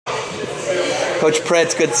Coach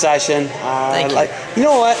Pritts, good session. Thank you. You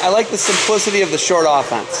know what? I like the simplicity of the short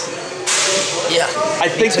offense. Yeah. I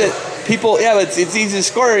think that people, it's easy to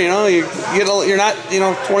score. You know, you're not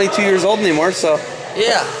 22 years old anymore, so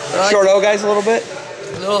yeah. Short O guys a little bit.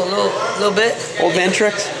 Little bit. Old man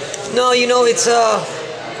tricks. No, I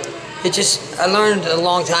learned a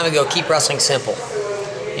long time ago, keep wrestling simple.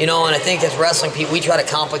 And I think as wrestling people, we try to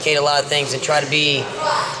complicate a lot of things and try to be,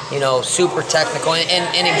 super technical.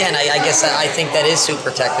 And again, I guess I think that is super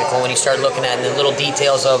technical when you start looking at the little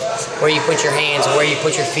details of where you put your hands and where you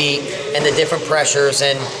put your feet and the different pressures.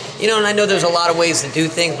 And, and I know there's a lot of ways to do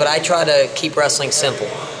things, but I try to keep wrestling simple.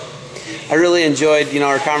 I really enjoyed,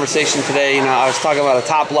 our conversation today. I was talking about a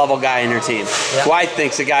top-level guy in your team, who I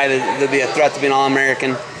think's a guy that'd be a threat to be an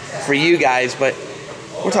All-American for you guys. But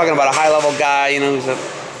we're talking about a high-level guy, who's a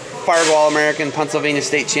Fargo All-American, Pennsylvania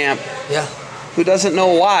State champ, who doesn't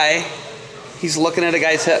know why he's looking at a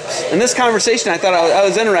guy's hips. And this conversation, I thought it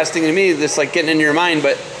was interesting to me, this like getting into your mind.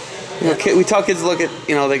 But we tell kids to look at,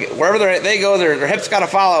 wherever they go, their hips got to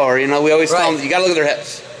follow. Or we always tell them you got to look at their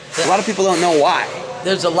hips. A lot of people don't know why.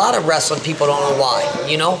 There's a lot of wrestling people don't know why.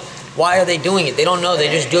 Why are they doing it? They don't know. They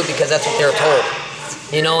just do it because that's what they're told.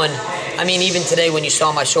 And I mean, even today when you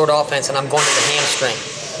saw my short offense and I'm going to the hamstring,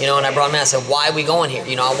 and I brought them in, I said, why are we going here?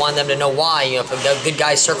 I wanted them to know why. If a good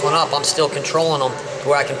guy's circling up, I'm still controlling them to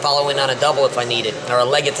where I can follow in on a double if I need it, or a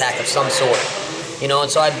leg attack of some sort. And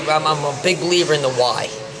so I'm a big believer in the why.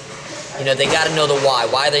 They got to know the why.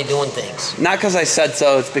 Why are they doing things? Not because I said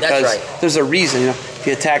so. It's because there's a reason. If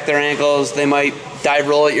you attack their ankles, they might dive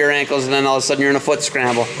roll at your ankles, and then all of a sudden you're in a foot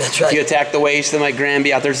scramble. That's right. If you attack the waist, they might gram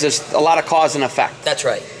you out. There's just a lot of cause and effect. That's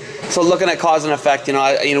right. So looking at cause and effect, we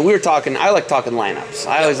were talking. I like talking lineups.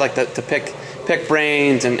 I always like to pick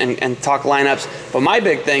brains and talk lineups. But my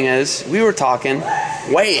big thing is we were talking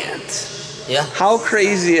weigh-ins. Yeah. How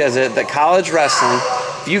crazy is it that college wrestling,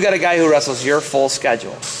 if you got a guy who wrestles your full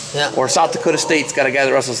schedule, or South Dakota State's got a guy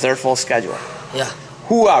that wrestles their full schedule,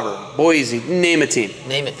 whoever, Boise, name a team,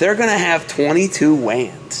 they're going to have 22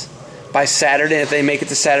 weigh-ins by Saturday. If they make it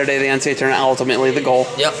to Saturday, the NCAA tournament, ultimately the goal.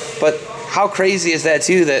 Yep. But how crazy is that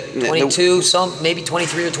too? That 22, some maybe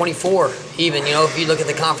 23 or 24 even. If you look at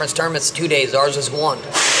the conference tournaments, 2 days. Ours is 1.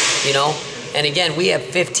 And again, we have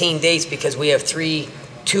 15 dates because we have 3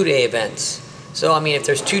 two-day events. So I mean, if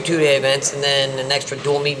there's 2 two-day events and then an extra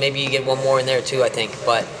dual meet, maybe you get 1 more in there too. I think,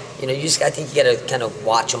 but I think you got to kind of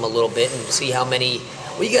watch them a little bit and see how many.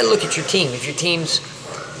 Well, you got to look at your team. If your team's,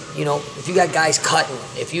 if you got guys cutting,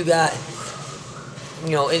 if you got,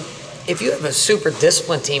 if you have a super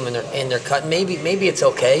disciplined team and they're cutting, maybe it's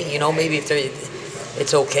okay. Maybe if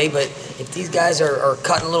it's okay. But if these guys are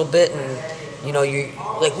cutting a little bit and you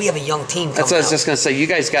like, we have a young team coming. That's what I was just gonna say. You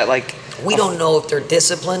guys got like. We don't know if they're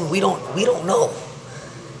disciplined. We don't know.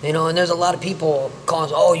 And there's a lot of people calling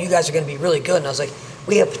us, oh, you guys are going to be really good. And I was like,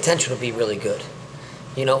 we have potential to be really good.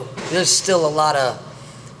 There's still a lot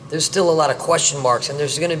of question marks, and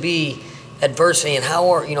there's going to be adversity. And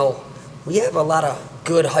we have a lot of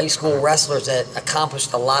good high school wrestlers that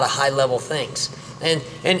accomplished a lot of high level things, and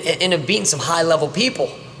have beaten some high level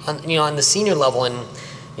people on the senior level,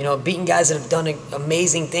 and beating guys that have done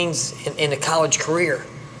amazing things in a college career.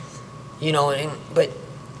 But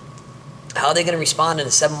how are they going to respond in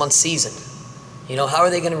a 7-month season? How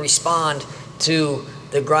are they going to respond to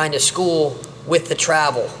the grind of school with the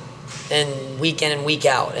travel and week in and week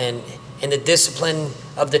out, and the discipline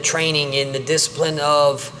of the training and the discipline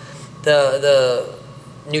of the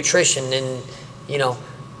nutrition, and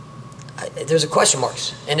there's a question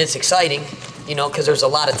marks, and it's exciting, because there's a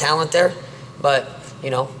lot of talent there, but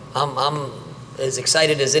I'm as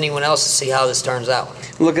excited as anyone else to see how this turns out.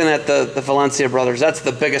 Looking at the Valencia brothers, that's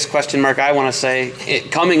the biggest question mark, I want to say,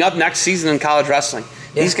 coming up next season in college wrestling.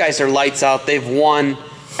 These guys are lights out. They've won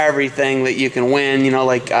everything that you can win.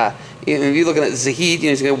 If you're looking at Zahid,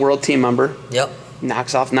 he's a world team member. Yep.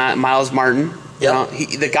 Knocks off Miles Martin. Yep.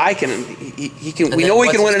 The guy can. He can. We know he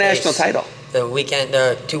can win a national title. The weekend,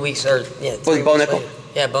 2 weeks, or Was Bo Nickel?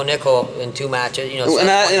 Yeah, Bo Nickel in 2 matches. And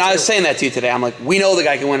I was saying that to you today. I'm like, we know the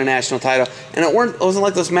guy can win a national title, and it wasn't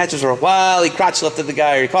like those matches where, well, he crotch lifted the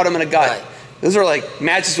guy or he caught him in a gut. Right. Those are like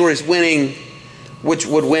matches where he's winning, which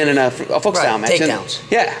would win in a folk style match. Takedowns.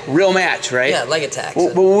 Real match, right? Yeah, leg attacks.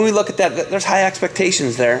 But when we look at that, there's high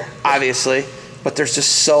expectations there, obviously, but there's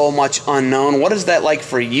just so much unknown. What is that like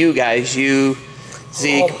for you guys? You,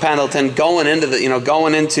 Zeke, Pendleton, going into they're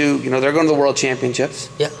going to the World Championships.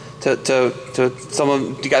 Yeah. To some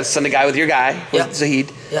of you guys send a guy with your guy, with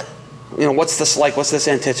Zahid. Yeah. What's this like? What's this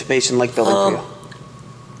anticipation like building for you?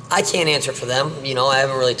 I can't answer for them. I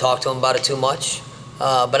haven't really talked to them about it too much.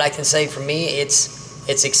 But I can say for me,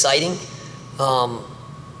 it's exciting.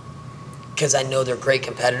 because I know they're great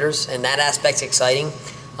competitors, and that aspect's exciting.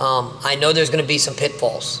 I know there's going to be some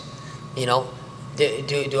pitfalls. You know,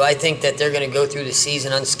 do I think that they're going to go through the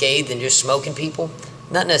season unscathed and just smoking people?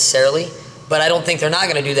 Not necessarily, but I don't think they're not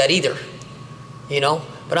going to do that either. You know,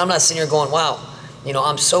 but I'm not sitting here going, wow. You know,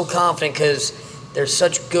 I'm so confident because there's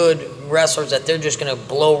such good wrestlers that they're just going to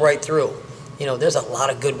blow right through. You know, there's a lot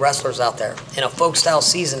of good wrestlers out there. In a folk-style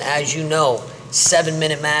season, as you know,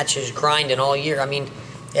 7-minute matches, grinding all year. I mean,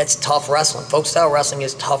 it's tough wrestling. Folk-style wrestling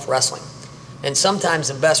is tough wrestling. And sometimes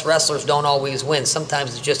the best wrestlers don't always win.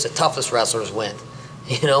 Sometimes it's just the toughest wrestlers win,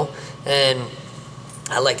 you know? And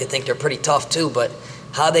I like to think they're pretty tough too, but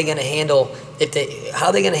how are they going to handle if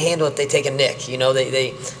they take a nick? You know,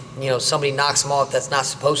 you know, somebody knocks them off that's not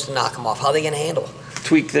supposed to knock them off. How are they going to handle?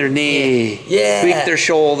 Tweak their knee. Yeah. Tweak their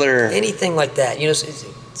shoulder. Anything like that. You know,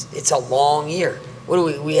 it's a long year. What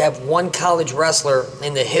do we have one college wrestler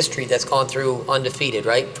in the history that's gone through undefeated,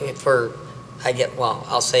 right?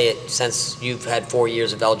 I'll say it since you've had 4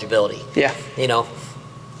 years of eligibility. Yeah. You know,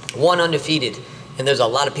 one undefeated, and there's a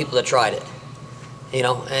lot of people that tried it. You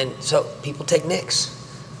know, and so people take nicks.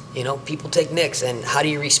 You know, people take nicks, and how do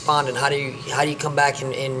you respond, and how do you come back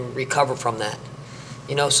and recover from that?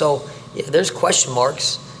 You know, so yeah, there's question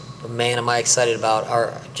marks, but man, am I excited about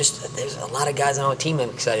there's a lot of guys on our team I'm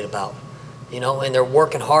excited about. You know, and they're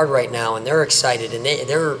working hard right now, and they're excited, and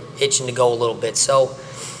they're itching to go a little bit. So,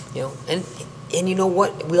 you know, and you know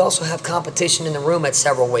what? We also have competition in the room at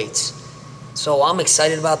several weights. So I'm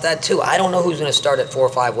excited about that too. I don't know who's going to start at 4 or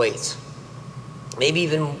 5 weights. Maybe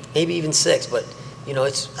even 6, but you know,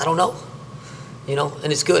 I don't know. You know,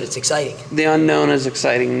 and it's good. It's exciting. The unknown is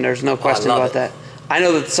exciting. There's no question about that. I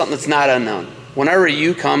know that's something that's not unknown. Whenever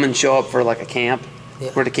you come and show up for like a camp,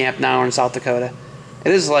 we're at a camp now in South Dakota.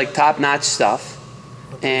 It is like top-notch stuff,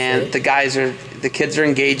 and the kids are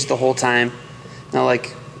engaged the whole time. Now, like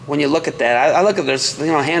when you look at that, I look at there's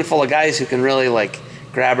a handful of guys who can really like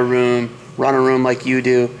grab a room, run a room like you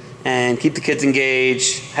do, and keep the kids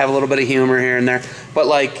engaged, have a little bit of humor here and there. But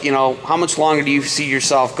like, how much longer do you see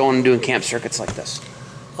yourself going and doing camp circuits like this?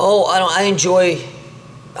 Oh, I enjoy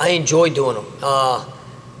doing them.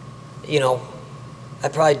 You know, I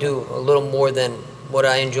probably do a little more than what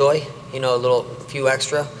I enjoy. You know, a few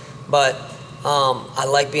extra, but I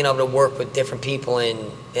like being able to work with different people,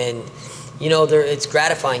 and you know, it's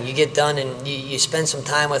gratifying. You get done and you spend some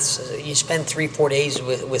time you spend 3-4 days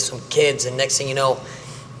with some kids, and next thing you know,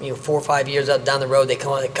 4 or 5 years down the road, they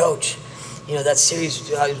come on and coach. You know, that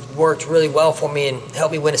series worked really well for me and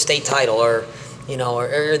helped me win a state title, or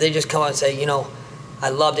they just come out and say, I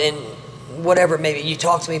loved it, and whatever. Maybe you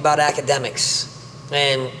talk to me about academics,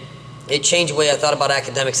 and it changed the way I thought about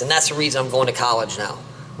academics, and that's the reason I'm going to college now.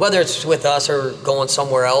 Whether it's with us or going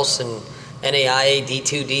somewhere else, and NAIA,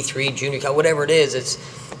 D2, D3, junior college, whatever it is,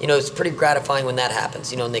 it's pretty gratifying when that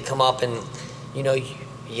happens. And they come up and, you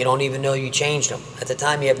don't even know you changed them. At the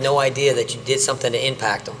time, you have no idea that you did something to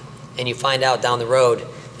impact them, and you find out down the road,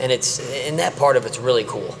 and that part of it's really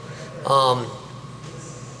cool.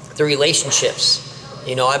 The relationships.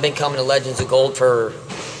 I've been coming to Legends of Gold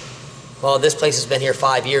this place has been here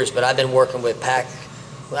 5 years, but I've been working with Pac.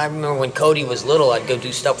 I remember when Cody was little, I'd go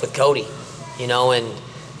do stuff with Cody, and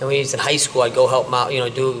when he was in high school, I'd go help him out,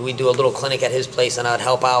 we'd do a little clinic at his place, and I'd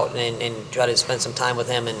help out and try to spend some time with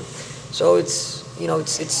him. And so it's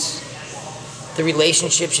the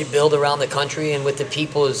relationships you build around the country and with the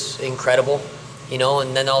people is incredible,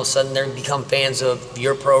 and then all of a sudden they become fans of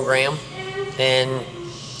your program. And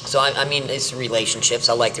so, I mean, it's relationships.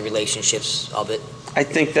 I like the relationships of it. I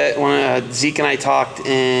think that when Zeke and I talked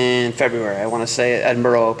in February, I want to say at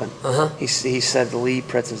Edinburgh Open, he said Lee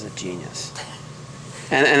Pritts is a genius.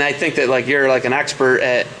 And I think that you're an expert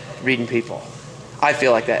at reading people. I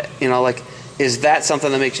feel like that. Is that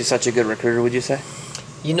something that makes you such a good recruiter, would you say?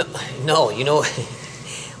 No.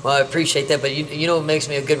 Well, I appreciate that, but what makes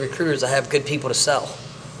me a good recruiter is I have good people to sell.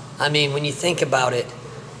 I mean, when you think about it,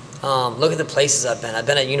 look at the places I've been. I've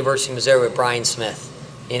been at University of Missouri with Brian Smith,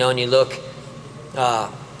 and you look,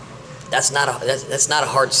 that's not a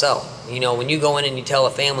hard sell. When you go in and you tell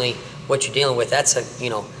a family what you're dealing with, that's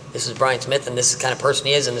this is Brian Smith, and this is the kind of person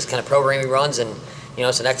he is, and this kind of program he runs, and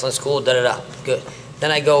it's an excellent school, da-da-da, good.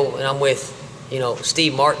 Then I go and I'm with,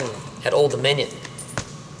 Steve Martin at Old Dominion.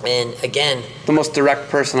 And again, the most direct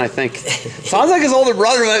person, I think. Sounds like his older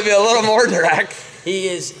brother might be a little more direct. He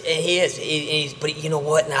is. But you know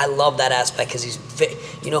what? And I love that aspect because he's,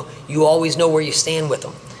 you always know where you stand with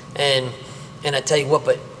him. And I tell you what,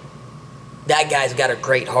 but that guy's got a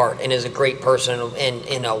great heart and is a great person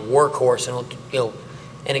and a workhorse. And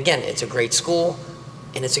and again, it's a great school,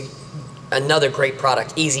 and it's a another great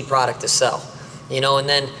product, easy product to sell. You know, and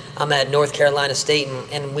then I'm at North Carolina State,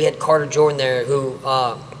 and we had Carter Jordan there, who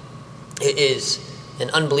is an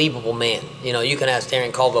unbelievable man. You know, you can ask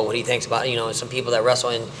Darren Caldwell what he thinks about, you know, some people that wrestle,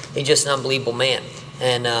 and he's just an unbelievable man.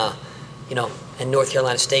 And you know, and North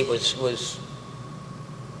Carolina State was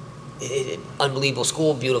unbelievable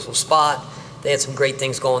school, beautiful spot. They had some great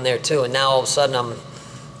things going there too. And now all of a sudden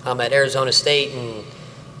I'm at Arizona State, and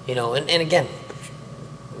you know, and again,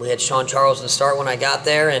 we had Sean Charles to start when I got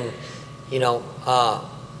there, and you know,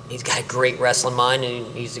 he's got a great wrestling mind, and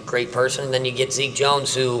he's a great person. And then you get Zeke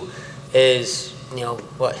Jones, who is, you know,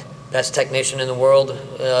 what, best technician in the world.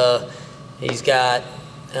 He's got,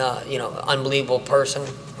 you know, unbelievable person,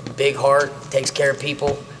 big heart, takes care of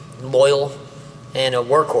people, loyal, and a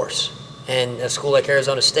workhorse. And a school like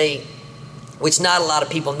Arizona State, which not a lot of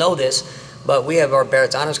people know this, but we have our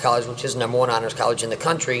Barrett's Honors College, which is the #1 honors college in the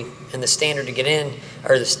country, and the standard to get in,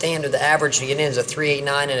 or the average to get in is a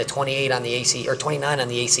 3.89 and a 28 on the AC, or 29 on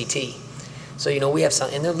the ACT. So, you know, we have some,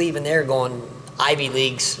 and they're leaving there going Ivy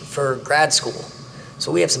Leagues for grad school.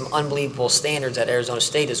 So we have some unbelievable standards at Arizona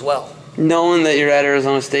State as well. Knowing that you're at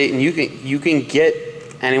Arizona State and you can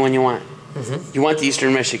get anyone you want. Mm-hmm. You went to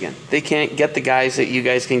Eastern Michigan. They can't get the guys that you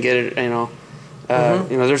guys can get. You know,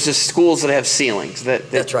 you know, there's just schools that have ceilings.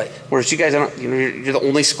 That's right. Whereas you guys, you know, you're the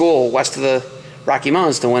only school west of the Rocky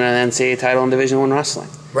Mountains to win an NCAA title in Division I wrestling.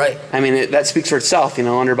 Right. I mean, that speaks for itself. You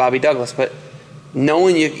know, under Bobby Douglas, but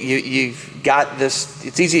knowing you've got this,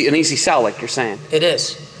 it's an easy sell, like you're saying. It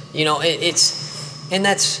is. You know, and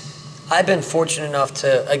I've been fortunate enough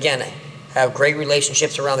to, again, have great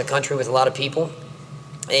relationships around the country with a lot of people,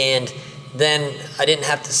 and then I didn't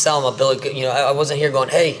have to sell them a bill of goods. You know, I wasn't here going,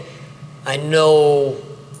 hey, I know,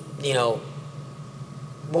 you know,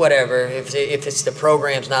 whatever, if it's the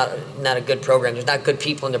program's not a good program, there's not good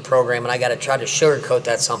people in the program, and I got to try to sugarcoat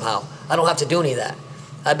that somehow. I don't have to do any of that.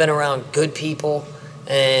 I've been around good people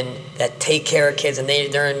and that take care of kids, and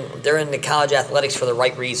they're in the college athletics for the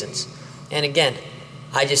right reasons. And again,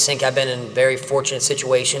 I just think I've been in very fortunate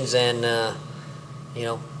situations, and you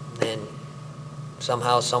know, and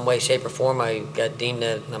somehow, some way, shape, or form, I got deemed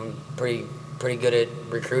that I'm pretty good at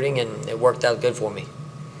recruiting, and it worked out good for me.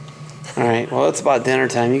 All right. Well, it's about dinner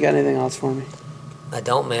time. You got anything else for me? I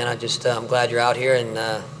don't, man. I'm glad you're out here,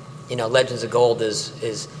 and you know, Legends of Gold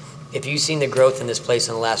is if you've seen the growth in this place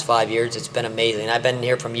in the last 5 years, it's been amazing. I've been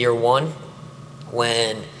here from year one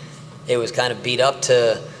when it was kind of beat up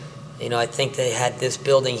to, you know, I think they had this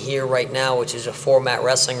building here right now, which is a 4-mat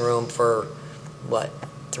wrestling room for, what,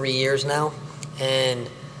 3 years now? And,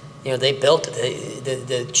 you know, they built it.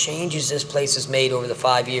 The changes this place has made over the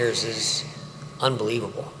 5 years is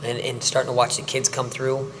unbelievable. And starting to watch the kids come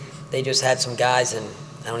through, they just had some guys, and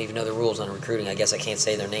I don't even know the rules on recruiting. I guess I can't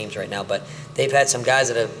say their names right now, but they've had some guys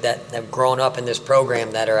that have grown up in this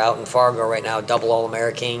program that are out in Fargo right now, double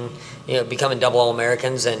All-American, you know, becoming double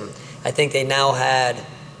All-Americans, and I think they now had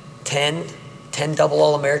 10 double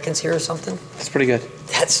All-Americans here or something. That's pretty good.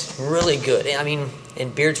 That's really good. I mean,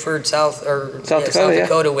 in Beardsford, South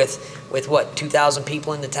Dakota, with what, 2,000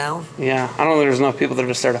 people in the town? Yeah, I don't think there's enough people there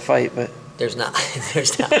to start a fight, but there's not.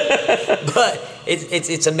 There's not. But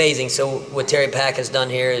it's amazing. So what Terry Pack has done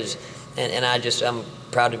here is, and I'm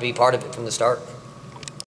proud to be part of it from the start.